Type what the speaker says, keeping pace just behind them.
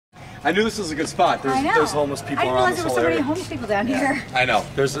I knew this was a good spot. There's homeless people around this whole area. I didn't realize there were so many homeless people down here. I know.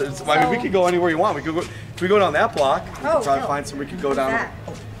 I mean, we could go anywhere you want. We could go. If we go down that block, we could try to find some. We could go down.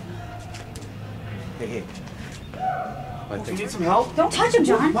 Hey. Do you need some help? Don't touch him,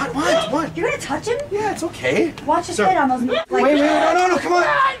 John. What? You're gonna touch him? Yeah, it's okay. Watch his head on those. Wait, no, come on.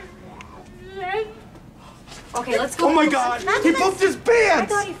 Okay, let's go. Oh my God! He pooped his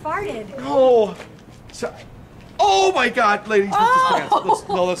pants. I thought he farted. Oh. Oh my God, lady, he pooped his pants.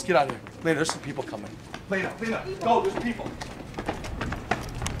 Let's get out of here. Lena, there's some people coming. Lena, go, there's people.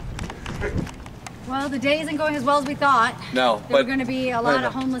 Well, the day isn't going as well as we thought. No, there were going to be a lot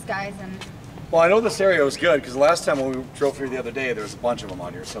of homeless guys and. Well, I know this area was good because the last time when we drove here the other day, there was a bunch of them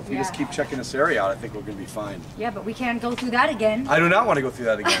out here. So if we just keep checking this area out, I think we're going to be fine. Yeah, but we can't go through that again. I do not want to go through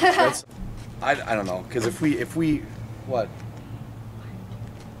that again. I don't know, because if we, what?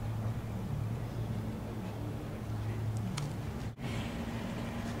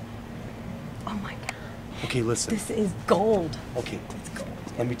 Oh my God. Okay, listen. This is gold. Okay, it's gold.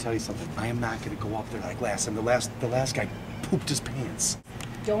 Let me tell you something. I am not going to go up there like last time. The last guy pooped his pants.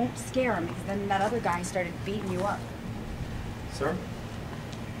 Don't scare him, because then that other guy started beating you up. Sir?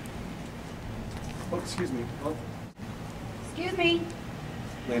 Oh, excuse me. Oh. Excuse me.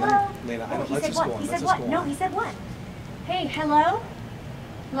 Lena, let's just go on. He said what? No, he said what? Hey, hello?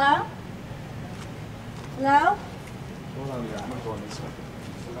 Hello? Hello? Hold on there. I'm going to go on this way.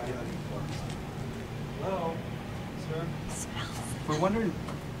 Hello? Sir? Smells. We're wondering.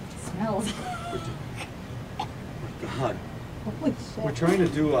 Smells. Oh, God. Holy shit. We're trying to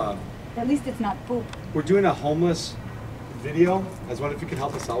do At least it's not poop. We're doing a homeless video. I was wondering if you could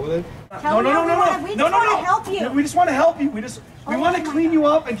help us out with it. No. We just want to help you. We just want to help you. We want to clean you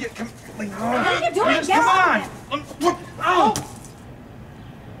up and get. What are you doing? Come on. Oh.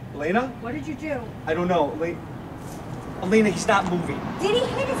 Elena? What did you do? I don't know. Elena, he's not moving. Did he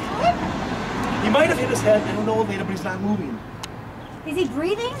hit his head? He might have hit his head. I don't know, Elena, but he's not moving. Is he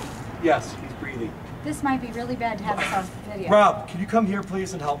breathing? Yes, he's breathing. This might be really bad to have this on video. Rob, can you come here,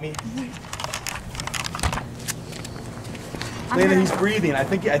 please, and help me? Lena, he's breathing. I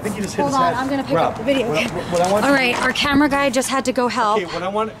think he just hit his head. Hold on, I'm gonna pick up the video. All right, our camera guy just had to go help. Okay, what I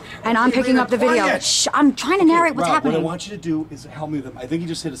want. And I'm picking up the video. Shh, I'm trying to narrate what's happening. What I want you to do is help me with him. I think he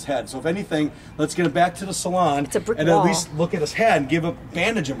just hit his head. So if anything, let's get him back to the salon and at least look at his head and give a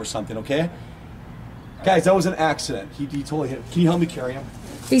bandage him or something, okay? Guys, that was an accident. He totally hit him. Can you help me carry him?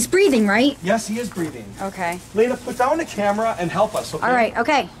 He's breathing, right? Yes, he is breathing. Okay. Lena, put down the camera and help us, okay? All right,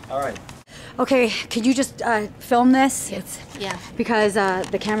 okay. All right. Okay, could you just film this? Yeah. Because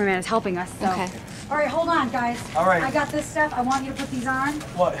the cameraman is helping us. So. Okay. All right, hold on, guys. All right. I got this stuff. I want you to put these on.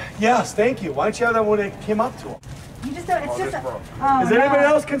 What? Yes, thank you. Why don't you have that when they came up to him? You just don't. It's just. Is anybody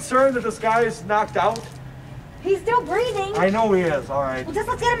else concerned that this guy is knocked out? He's still breathing. I know he is. All right. Well, just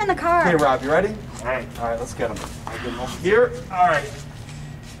let's get him in the car. Okay, Rob, you ready? All right, let's get him. I'll get him over here. All right.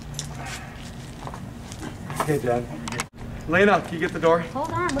 Okay, Dad. Lena, can you get the door?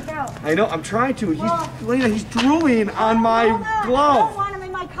 Hold on, look out. I know, I'm trying to. Lena, he's drooling on my glove. I don't want him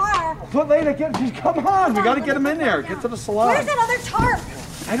in my car. Lena, come on. We got to get him in there. Get to the salon. Where's that other tarp?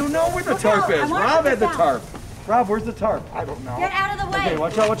 I don't know where the tarp is. Rob had the tarp. Rob, where's the tarp? I don't know. Get out of the way. Okay,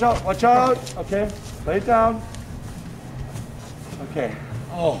 watch out, watch out. Okay, lay it down. Okay.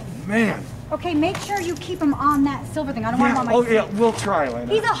 Oh, man. Okay, make sure you keep him on that silver thing. I don't want him on my seat. Yeah, we'll try,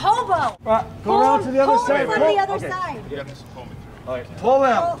 Lena. He's a hobo. Go around to the other side. Pull him from the other side. Yeah. All right, pull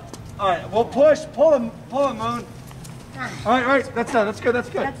them. All right, we'll push. Pull him, Moon. All right, that's done. That's good.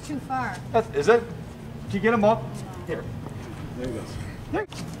 That's too far. Is it? Can you get him up? Here. There he goes. There.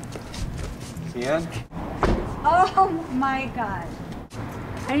 See ya? Oh my God.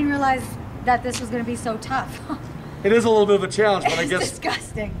 I didn't realize that this was going to be so tough. It is a little bit of a challenge, but I guess it's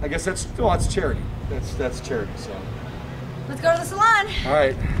disgusting. I guess it's charity. That's charity. So. Let's go to the salon. All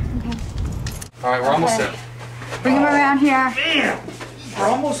right. Okay. All right, we're almost there. Bring him around here. Man, we're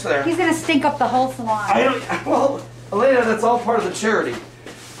almost there. He's gonna stink up the whole salon. Well, Elena, that's all part of the charity.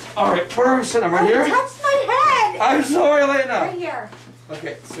 All right, where are we sitting? I'm right here. You touched my head. I'm sorry, Elena. Right here.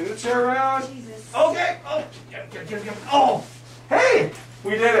 Okay, swing the chair around. Jesus. Okay. Oh, get. Oh, hey,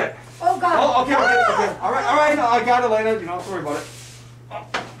 we did it. Oh God. Oh, okay. All right. No, I got it, Elena. You don't have to worry about it.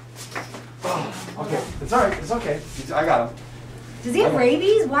 Oh, okay. It's all right. It's okay. I got him. Does he have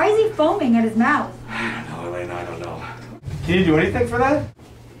rabies? Why is he foaming at his mouth? I don't know, Elena. I don't know. Can you do anything for that?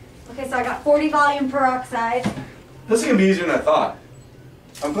 Okay, so I got 40 volume peroxide. This is gonna be easier than I thought.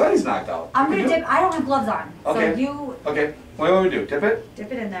 I'm glad he's knocked out. I'm gonna dip. I don't have gloves on. Okay. So you. Okay. What do we do? Dip it?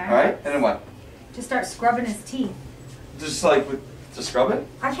 Dip it in there. All right. And then what? Just start scrubbing his teeth. Just like to scrub it?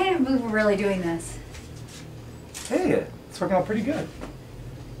 I can't even believe we're really doing this. Hey, it's working out pretty good.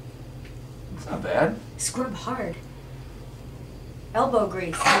 It's not bad. Scrub hard. Elbow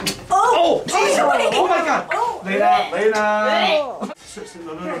grease. Oh! Oh my God! Oh. Lay down, lay down. Oh.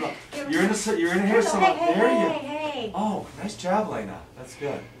 No. You're in a hair salon. Hey. Oh, nice job, Lena. That's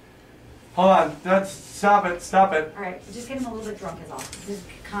good. Hold on. Stop it. All right, just get him a little bit drunk is all. Just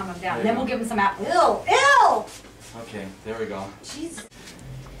calm him down. Then we'll give him some Ew! Okay, there we go. Jeez.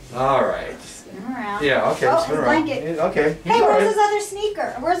 All right. Spin him around. Yeah, okay. Oh, spin his around. blanket. Okay. Hey, where's his other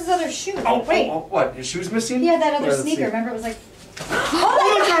sneaker? Where's his other shoe? Oh, wait. Oh, what? Your shoe's missing? Yeah, that other Let's sneaker. see. Remember, it was like.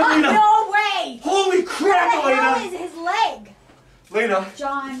 Oh my God, Lena! No way! Holy crap, Where the hell Lena! is his leg? Lena.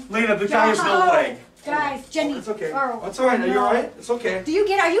 John. Lena, the guy has no leg. Guys, Jenny. Oh, it's okay. Oh, It's all right. Are you all right? It's okay.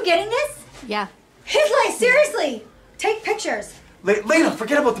 are you getting this? Yeah. His leg, seriously. Take pictures. Lena,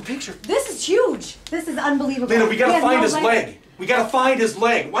 forget about the picture. This is huge. This is unbelievable. Lena, we gotta He has find no his leg. We gotta find his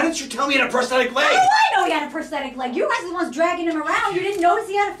leg. Why didn't you tell me he had a prosthetic leg? How do I know he had a prosthetic leg? You guys are the ones dragging him around. You didn't notice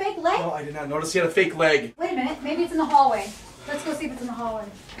he had a fake leg? No, I did not notice he had a fake leg. Wait a minute. Maybe it's in the hallway. Let's go see if it's in the hallway.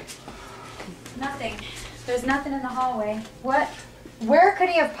 Nothing. There's nothing in the hallway. What? Where could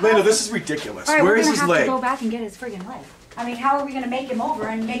he have possibly... Lena, this is ridiculous. All right, Where we're is gonna his have leg? to go back and get his friggin' leg. I mean, how are we gonna make him over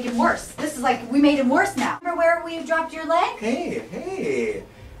and make him worse? This is like, we made him worse now. Remember where we dropped your leg? Hey.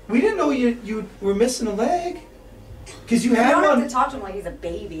 We didn't know you were missing a leg. Because you You had don't one. have to talk to him like he's a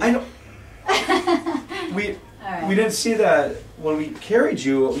baby. I know. We right. we didn't see that when we carried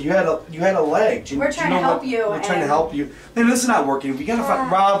you. You had a leg. We're trying to help you, We're trying to and- help you. Lena, this is not working. We gotta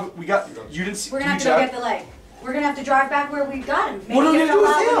find Rob. You didn't see. We're gonna have to you go check? get the leg. We're gonna have to drive back where we got him. Maybe What are we he gonna do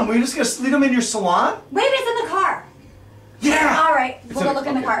fell with out him? We're just gonna leave him in your salon? Maybe it's in the car. Yeah. All right, we'll go look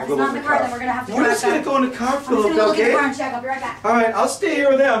in the car. If it's not in the car, then we're gonna have to We're drive just gonna back. go in the car for a I'm just little gonna bit, look in the okay? car and check. I'll be right back. All right, I'll stay here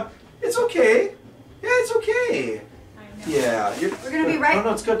with them. It's okay. Yeah, it's okay. Yeah. We're gonna be right.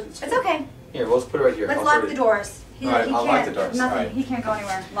 No, it's good. It's okay. Here, we'll just put it right here. Let's I'll lock put the it- doors. He, All right, he I'll can't. lock the doors. Nothing. All right. He can't go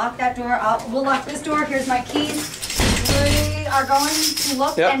anywhere. Lock that door. We'll lock this door. Here's my keys. We are going to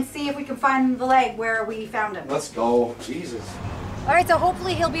look and see if we can find the leg where we found him. Let's go. Jesus. All right, so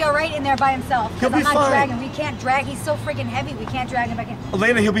hopefully he'll be all right in there by himself. He'll be I'm not fine. dragging. We can't drag. He's so freaking heavy. We can't drag him back in.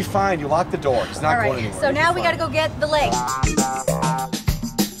 Elena, he'll be fine. You lock the door. He's not All going right. anywhere. So He'll be now we got fine. to go get the leg.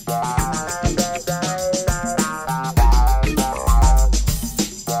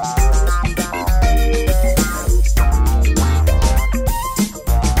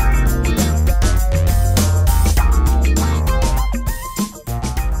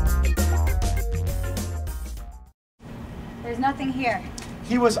 There's nothing here.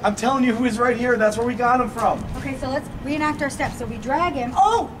 I'm telling you who is right here. That's where we got him from. Okay, so let's reenact our steps. So we drag him.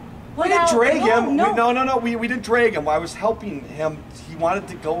 Oh! We didn't drag him. No. We didn't drag him. I was helping him. He wanted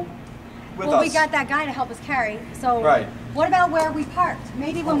to go with us. Well, we got that guy to help us carry. So Right. what about where we parked?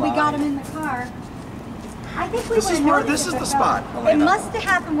 Maybe when we got him in the car. I think we This would is have where- noticed this is if the it spot, fell. It Elena. must have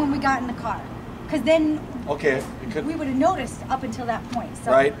happened when we got in the car. Because then Okay. It could. we would have noticed up until that point.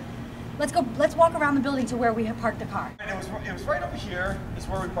 So Right. let's walk around the building to where we have parked the car. It was right over here. Is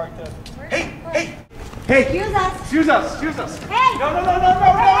where we parked it. Where's Hey! the car? Hey! Excuse us. Excuse us! Excuse us! Hey! No! Hey, Stop!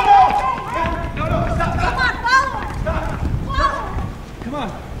 Come on, follow us. Follow us. Come on!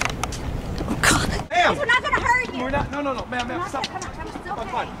 Ma'am! We're not gonna hurt you. We're not. No, ma'am, We're not stop! gonna come on. It's Come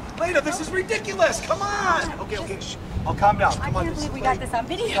okay. on! Lena, this is ridiculous! Come on! Okay. Shh. I'll calm down. I Come on. can't This believe we is got leg. this on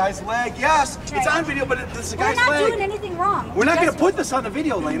video. Guy's leg. Yes, Okay. it's on video, but this is a We're guy's not leg. doing anything wrong. We're not going to Just- put this on the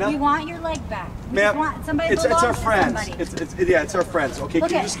video, Lena. We want your leg back. We Ma'am, just want somebody it's belongs our to friends. somebody. It's our friends. Okay, Look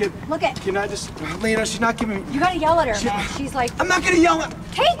can you at- just get? look at- Can I just? Lena, she's not giving me. You gotta yell at her, man. She's like, I'm not gonna yell at.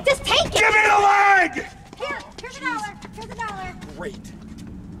 just take it. Give me the leg! Here's $1. Here's $1. Great.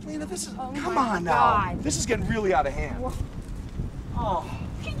 Lena, this is. Oh come my on now. God. This is getting really out of hand. Whoa. Oh.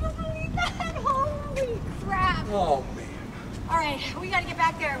 Can you believe that? Holy crap. Oh man. All right, we gotta get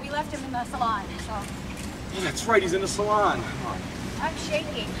back there. We left him in the salon, so Oh, that's right. He's in the salon. Come on. I'm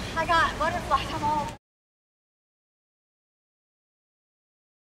shaking. I got butterflies. I'm all